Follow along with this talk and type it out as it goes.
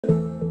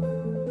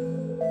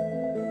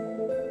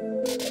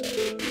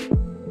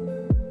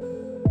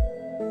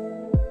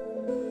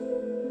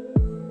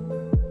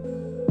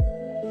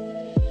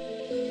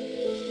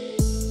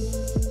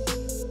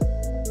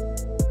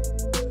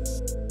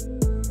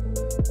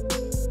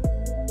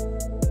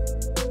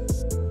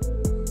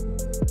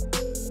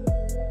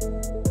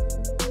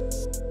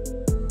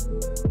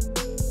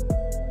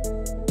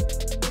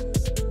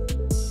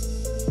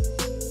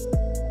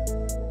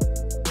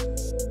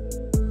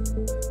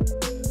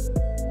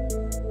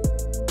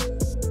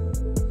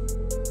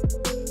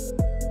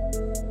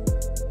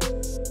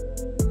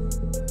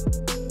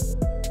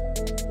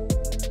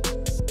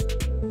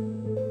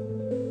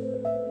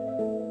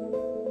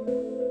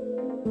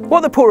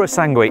What the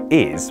Purosangue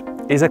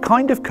is a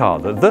kind of car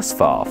that thus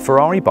far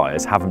Ferrari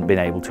buyers haven't been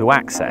able to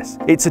access.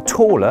 It's a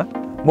taller,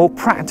 more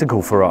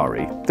practical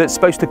Ferrari that's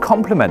supposed to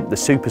complement the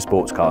super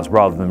sports cars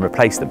rather than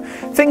replace them.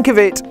 Think of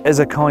it as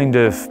a kind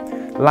of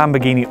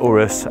Lamborghini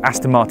Urus,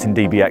 Aston Martin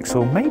DBX,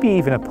 or maybe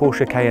even a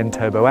Porsche Cayenne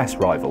Turbo S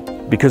rival.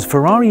 Because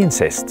Ferrari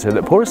insists that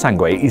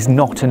Purosangue is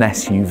not an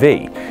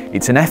SUV,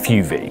 it's an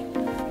FUV,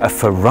 a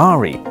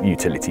Ferrari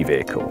utility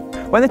vehicle.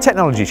 When the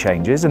technology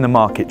changes and the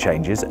market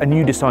changes and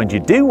you decide you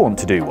do want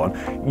to do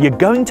one, you're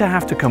going to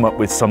have to come up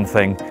with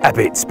something a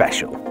bit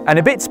special. And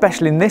a bit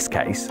special in this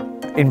case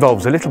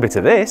involves a little bit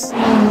of this,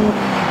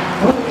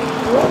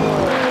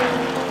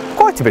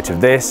 quite a bit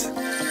of this,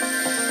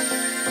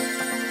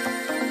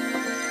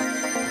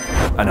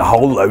 and a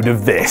whole load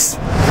of this.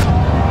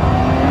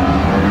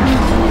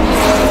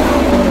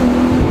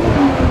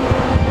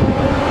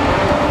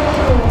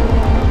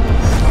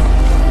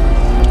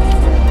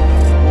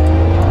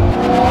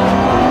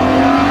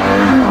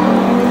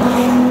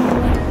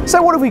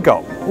 So what have we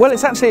got? Well,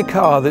 it's actually a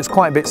car that's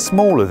quite a bit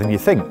smaller than you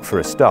think for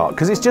a start,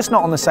 because it's just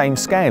not on the same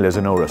scale as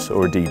an Urus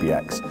or a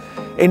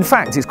DBX. In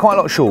fact, it's quite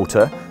a lot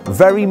shorter,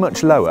 very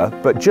much lower,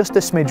 but just a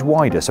smidge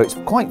wider, so it's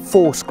quite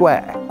four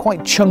square,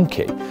 quite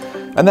chunky.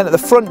 And then at the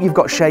front you've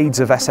got shades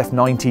of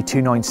SF90,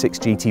 296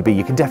 GTB.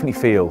 You can definitely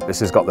feel this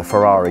has got the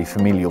Ferrari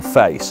familial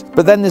face.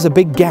 But then there's a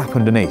big gap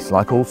underneath.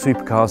 Like all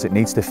supercars, it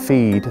needs to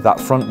feed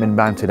that front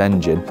mounted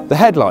engine. The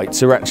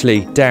headlights are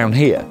actually down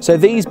here. So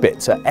these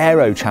bits are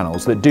aero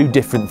channels that do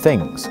different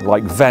things,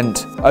 like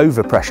vent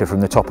overpressure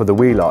from the top of the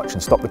wheel arch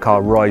and stop the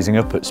car rising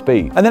up at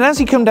speed. And then as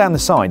you come down the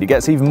side, it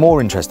gets even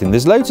more interesting.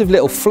 There's loads of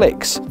little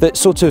flicks that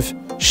sort of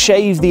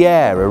shave the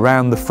air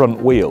around the front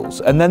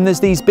wheels, and then there's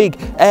these big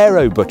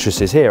aero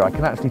buttresses here. I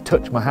can actually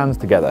touch my hands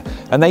together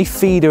and they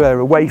feed air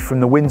away from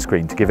the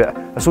windscreen to give it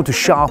a sort of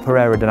sharper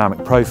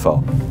aerodynamic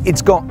profile.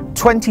 It's got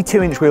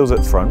 22-inch wheels at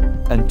the front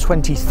and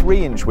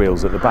 23-inch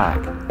wheels at the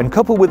back, and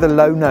coupled with a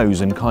low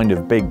nose and kind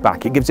of big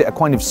back, it gives it a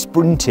kind of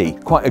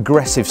sprinty, quite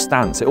aggressive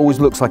stance. It always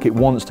looks like it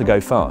wants to go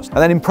fast. And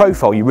then in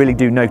profile you really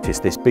do notice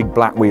this big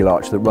black wheel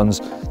arch that runs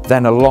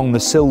then along the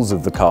sills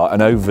of the car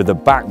and over the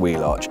back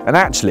wheel arch. And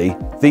actually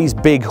these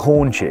big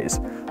haunches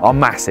are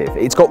massive.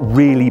 It's got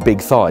really big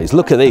thighs.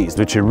 Look at these,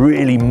 which are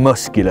really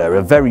muscular,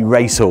 are very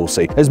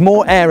racehorsey. There's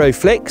more aero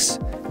flicks,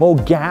 more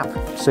gap,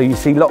 so you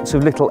see lots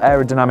of little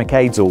aerodynamic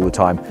aids all the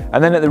time.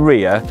 And then at the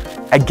rear,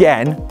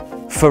 again,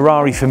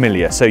 Ferrari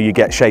familiar, so you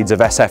get shades of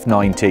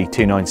SF90,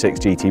 296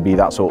 GTB,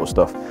 that sort of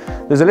stuff.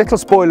 There's a little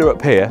spoiler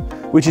up here,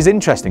 which is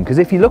interesting because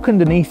if you look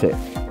underneath it,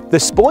 the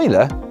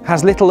spoiler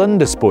has little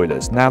under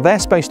spoilers. Now they're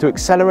supposed to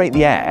accelerate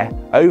the air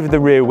over the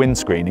rear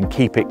windscreen and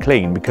keep it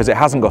clean because it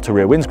hasn't got a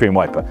rear windscreen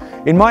wiper.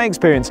 In my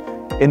experience,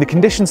 in the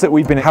conditions that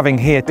we've been having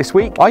here this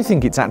week, I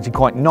think it's actually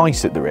quite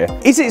nice at the rear.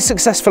 Is it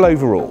successful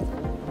overall?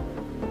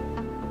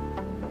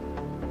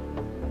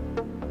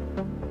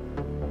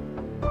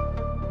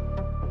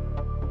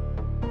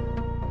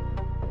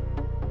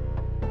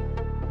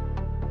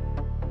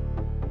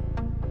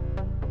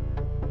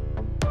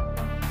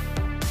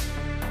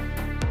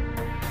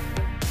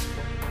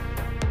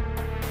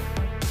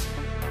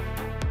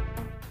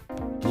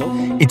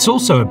 It's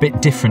also a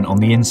bit different on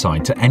the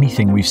inside to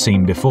anything we've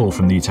seen before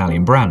from the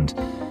Italian brand.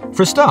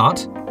 For a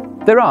start,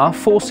 there are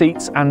 4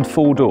 seats and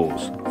 4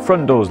 doors.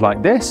 Front doors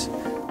like this,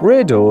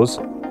 rear doors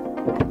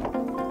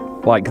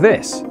like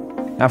this.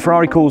 Now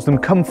Ferrari calls them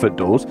comfort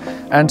doors,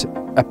 and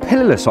a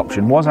pillarless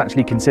option was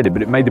actually considered,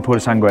 but it made the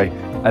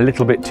Purosangue a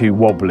little bit too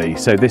wobbly,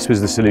 so this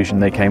was the solution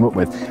they came up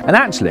with. And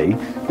actually,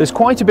 there's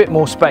quite a bit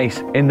more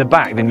space in the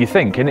back than you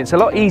think, and it's a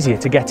lot easier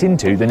to get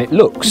into than it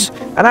looks.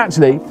 And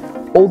actually,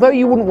 although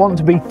you wouldn't want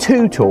to be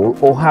too tall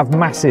or have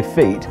massive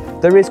feet,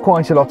 there is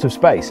quite a lot of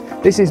space.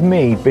 This is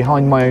me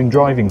behind my own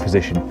driving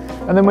position.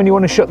 And then when you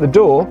want to shut the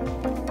door,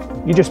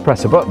 you just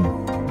press a button.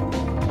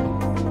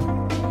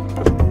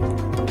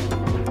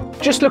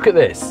 Just look at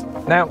this.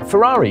 Now,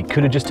 Ferrari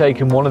could have just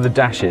taken one of the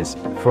dashes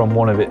from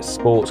one of its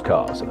sports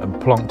cars and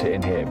plonked it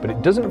in here, but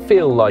it doesn't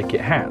feel like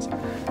it has.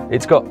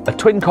 It's got a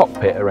twin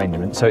cockpit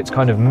arrangement, so it's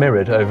kind of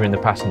mirrored over in the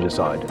passenger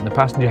side, and the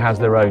passenger has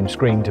their own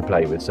screen to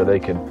play with, so they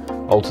can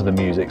alter the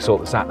music,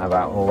 sort the sat-nav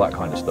out and all that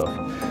kind of stuff.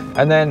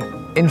 And then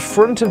in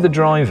front of the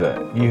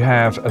driver you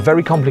have a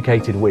very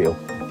complicated wheel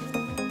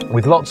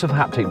with lots of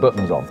haptic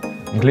buttons on,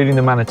 including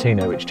the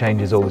Manatino, which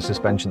changes all the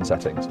suspension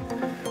settings.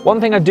 One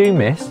thing I do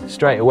miss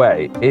straight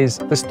away is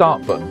the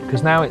start button,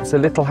 because now it's a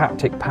little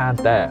haptic pad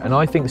there, and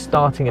I think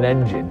starting an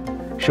engine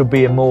should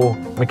be a more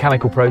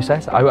mechanical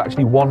process. I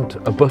actually want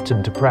a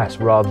button to press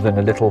rather than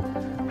a little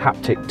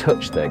haptic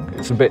touch thing.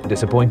 It's a bit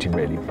disappointing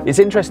really. It's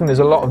interesting, there's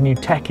a lot of new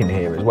tech in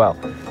here as well.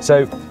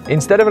 So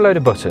instead of a load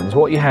of buttons,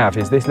 what you have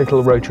is this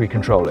little rotary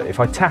controller.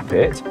 If I tap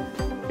it,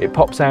 it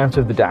pops out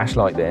of the dash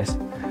like this,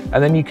 and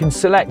then you can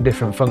select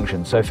different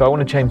functions. So if I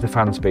want to change the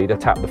fan speed, I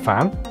tap the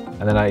fan,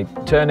 and then I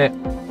turn it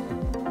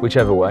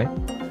whichever way,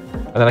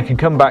 and then I can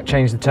come back,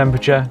 change the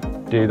temperature,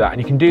 do that, and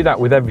you can do that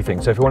with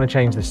everything. So if I want to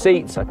change the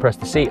seats, I press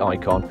the seat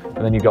icon,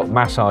 and then you've got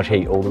massage,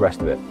 heat, all the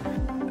rest of it.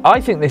 I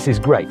think this is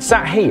great.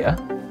 Sat here,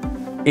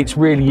 it's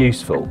really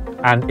useful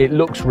and it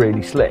looks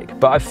really slick.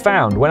 But I've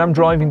found when I'm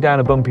driving down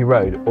a bumpy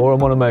road, or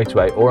I'm on a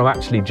motorway, or I'm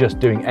actually just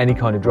doing any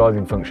kind of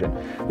driving function,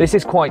 this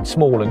is quite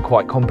small and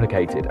quite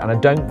complicated, and I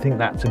don't think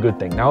that's a good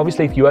thing. Now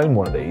obviously if you own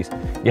one of these,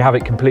 you have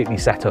it completely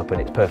set up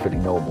and it's perfectly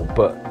normal,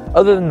 but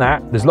other than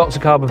that, there's lots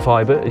of carbon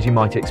fibre, as you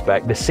might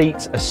expect. The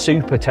seats are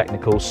super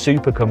technical,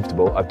 super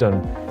comfortable. I've done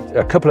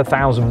a couple of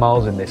thousand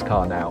miles in this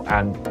car now,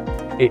 and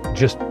it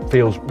just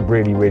feels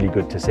really, really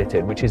good to sit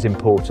in, which is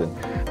important.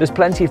 There's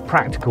plenty of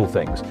practical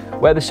things.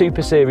 Where the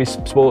Super Series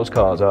sports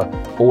cars are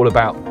all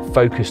about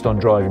focused on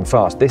driving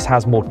fast, this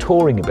has more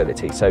touring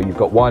ability. So you've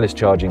got wireless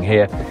charging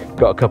here, you've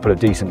got a couple of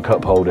decent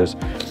cup holders,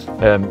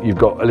 you've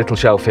got a little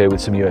shelf here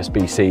with some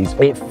USB-Cs.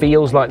 It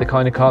feels like the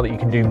kind of car that you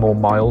can do more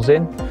miles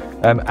in.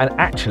 And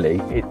actually,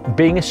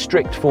 being a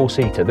strict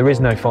four-seater, there is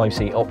no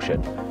five-seat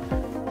option.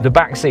 The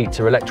back seats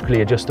are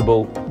electrically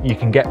adjustable, you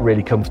can get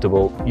really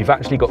comfortable. You've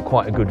actually got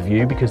quite a good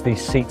view because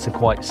these seats are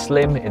quite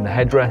slim in the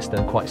headrest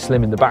and quite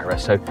slim in the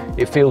backrest, so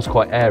it feels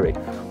quite airy.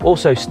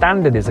 Also,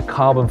 standard is a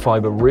carbon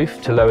fibre roof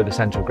to lower the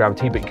centre of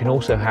gravity, but you can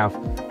also have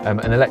an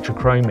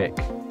electrochromic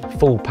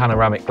full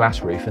panoramic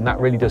glass roof, and that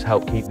really does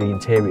help keep the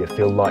interior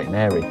feel light and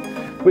airy,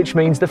 which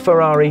means the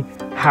Ferrari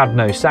had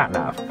no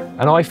sat-nav,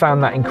 and I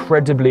found that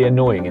incredibly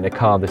annoying in a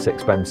car this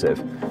expensive.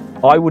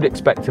 I would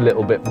expect a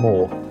little bit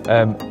more.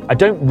 I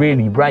don't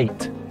really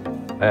rate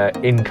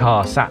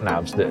in-car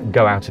sat-navs that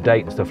go out of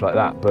date and stuff like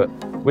that, but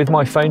with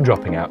my phone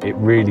dropping out, it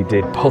really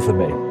did bother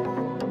me.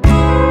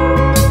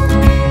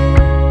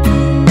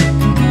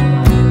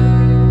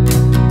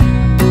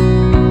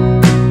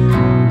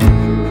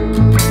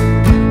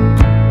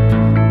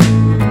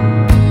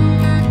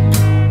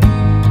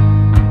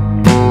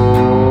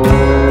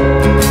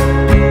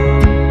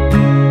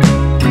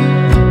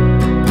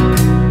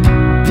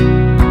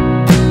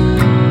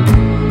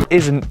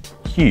 Isn't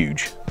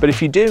huge, but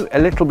if you do a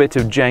little bit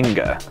of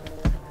Jenga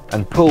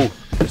and pull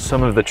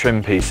some of the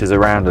trim pieces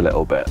around a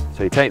little bit,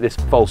 so you take this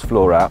false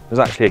floor out, there's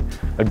actually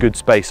a good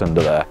space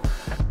under there.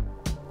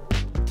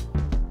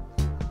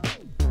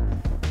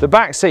 The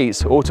back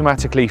seats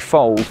automatically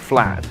fold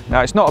flat.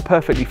 Now it's not a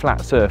perfectly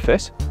flat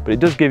surface, but it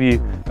does give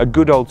you a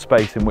good old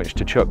space in which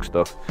to chuck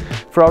stuff.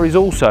 Ferrari's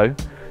also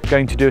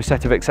going to do a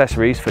set of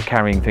accessories for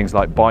carrying things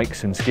like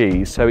bikes and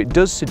skis, so it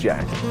does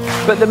suggest.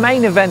 But the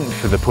main event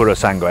for the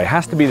Purosangue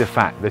has to be the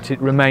fact that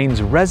it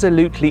remains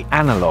resolutely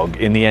analog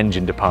in the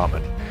engine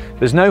department.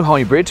 There's no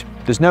hybrid,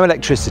 there's no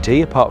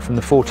electricity apart from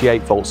the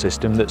 48-volt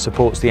system that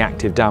supports the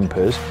active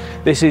dampers.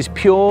 This is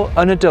pure,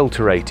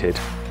 unadulterated,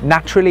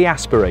 naturally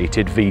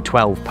aspirated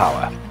V12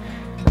 power,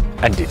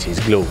 and it is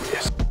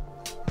glorious.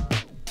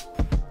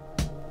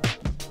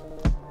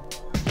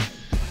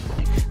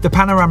 The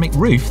panoramic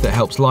roof that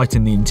helps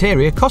lighten the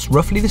interior costs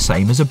roughly the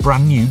same as a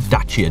brand new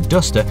Dacia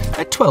Duster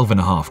at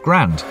 12.5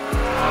 grand.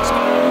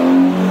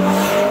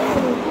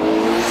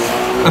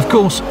 Of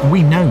course,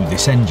 we know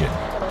this engine.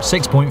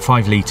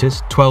 6.5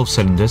 litres, 12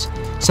 cylinders,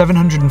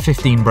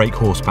 715 brake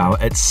horsepower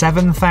at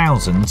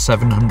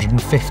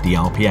 7,750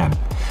 RPM.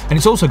 And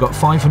it's also got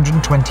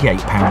 528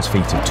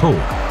 pounds-feet of torque.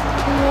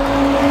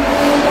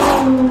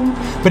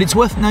 But it's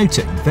worth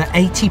noting that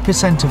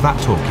 80% of that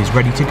torque is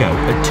ready to go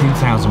at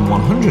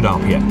 2,100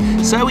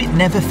 RPM, so it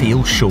never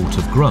feels short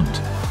of grunt.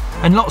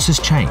 And lots has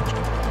changed.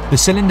 The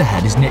cylinder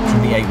head is nicked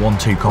from the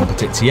 812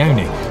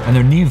 Competizione, and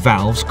there are new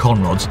valves,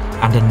 conrods,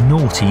 and a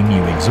naughty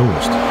new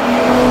exhaust.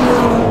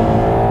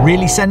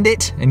 Really send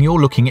it, and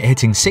you're looking at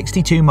hitting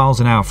 62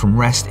 miles an hour from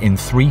rest in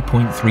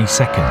 3.3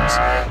 seconds,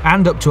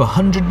 and up to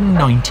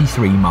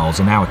 193 miles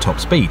an hour top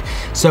speed,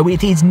 so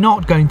it is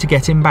not going to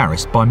get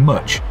embarrassed by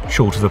much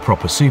short of a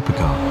proper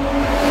supercar.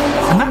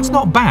 And that's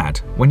not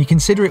bad when you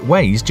consider it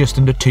weighs just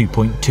under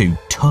 2.2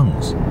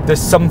 tonnes. There's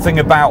something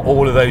about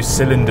all of those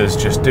cylinders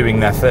just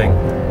doing their thing,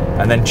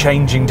 and then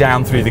changing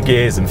down through the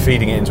gears and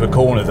feeding it into a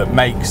corner that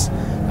makes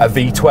a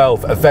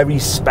V12 a very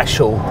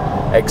special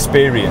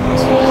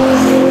experience.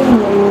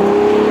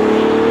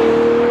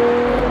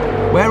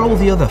 Where all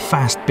the other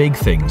fast big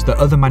things that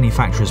other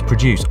manufacturers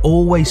produce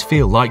always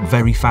feel like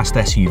very fast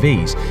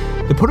SUVs,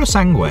 the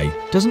Purosangue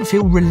doesn't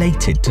feel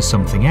related to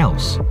something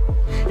else.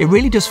 It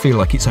really does feel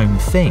like its own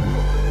thing,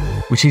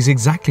 which is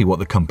exactly what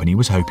the company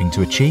was hoping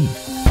to achieve.